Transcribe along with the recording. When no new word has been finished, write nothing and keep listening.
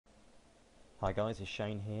Hi guys, it's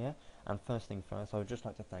Shane here, and first thing first, I would just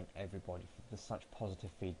like to thank everybody for the such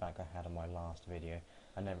positive feedback I had on my last video.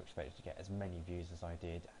 I never expected to get as many views as I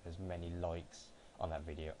did, and as many likes on that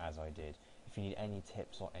video as I did. If you need any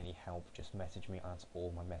tips or any help, just message me. I answer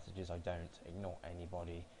all my messages. I don't ignore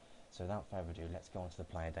anybody. So without further ado, let's go on to the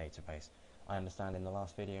player database. I understand in the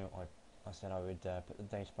last video I said I would put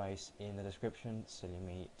the database in the description. Silly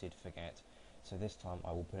me, did forget. So this time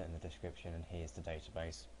I will put it in the description, and here's the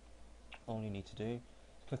database. All you need to do is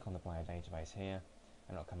click on the player database here,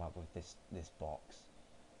 and it'll come up with this box.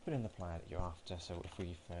 Put in the player that you're after. So if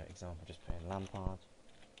we, for example, just put in Lampard,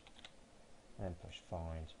 and then push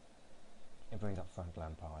find, it brings up Frank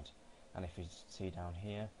Lampard. And if you see down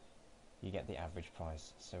here, you get the average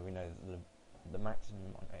price. So we know that the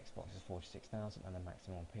maximum on Xbox is 46,000, and the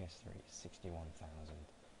maximum on PS3 is 61,000.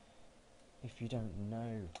 If you don't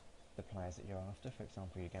know the players that you're after, for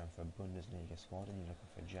example, you're going for a Bundesliga squad and you're looking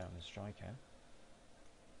for a German striker,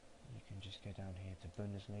 you can just go down here to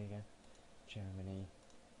Bundesliga, Germany,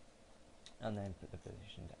 and then put the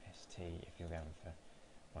position to ST if you're going for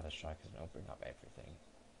one of the strikers, and it'll bring up everything.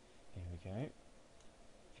 Here we go.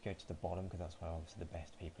 If you go to the bottom, because that's where obviously the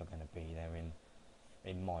best people are going to be, they're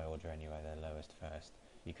in my order anyway, they're lowest first.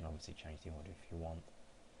 You can obviously change the order if you want.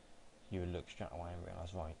 You would look straight away and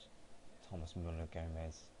realise, right, Thomas Muller,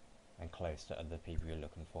 Gomez and close to other people you're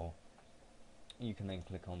looking for. You can then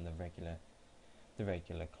click on the regular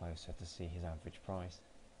closer to see his average price,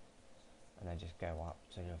 and then just go up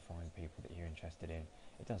so you'll find people that you're interested in.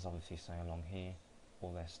 It does obviously say along here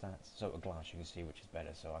all their stats, so at a glance you can see which is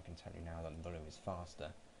better. So I can tell you now that Muller is faster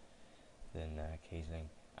than Kiesling,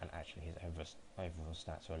 and actually his overall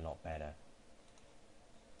stats are a lot better.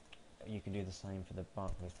 You can do the same for the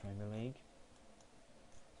Barclays Premier League.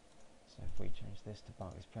 So if we change this to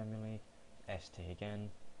Barclays Premier League, ST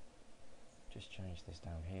again, just change this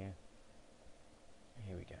down here.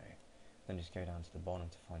 Here we go. Then just go down to the bottom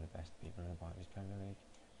to find the best people in the Barclays Premier League.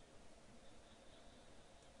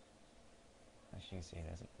 As you can see,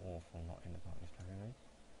 there's an awful lot in the Barclays Premier League.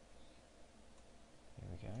 Here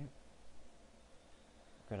we go.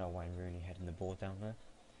 Good old Wayne Rooney heading the board down there.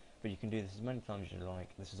 But you can do this as many times as you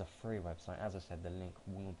like. This is a free website. As I said, the link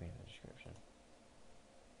will be in the description.